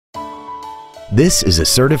This is a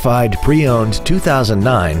certified pre-owned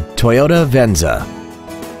 2009 Toyota Venza.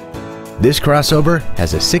 This crossover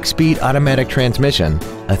has a 6-speed automatic transmission,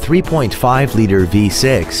 a 3.5-liter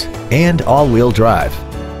V6, and all-wheel drive.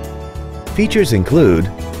 Features include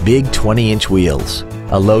big 20-inch wheels,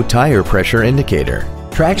 a low tire pressure indicator,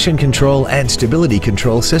 traction control and stability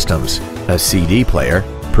control systems, a CD player,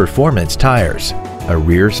 performance tires, a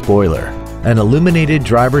rear spoiler, an illuminated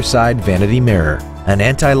driver's side vanity mirror, an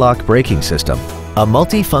anti-lock braking system, a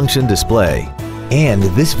multi-function display, and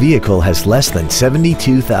this vehicle has less than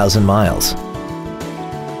 72,000 miles.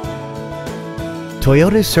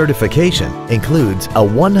 Toyota's certification includes a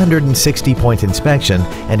 160-point inspection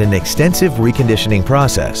and an extensive reconditioning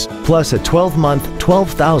process, plus a 12-month,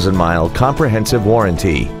 12,000-mile comprehensive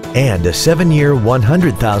warranty and a 7-year,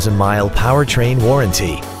 100,000-mile powertrain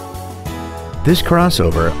warranty. This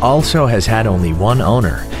crossover also has had only one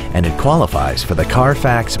owner, and it qualifies for the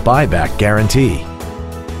Carfax buyback guarantee.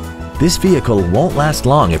 This vehicle won't last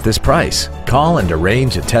long at this price. Call and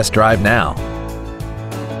arrange a test drive now.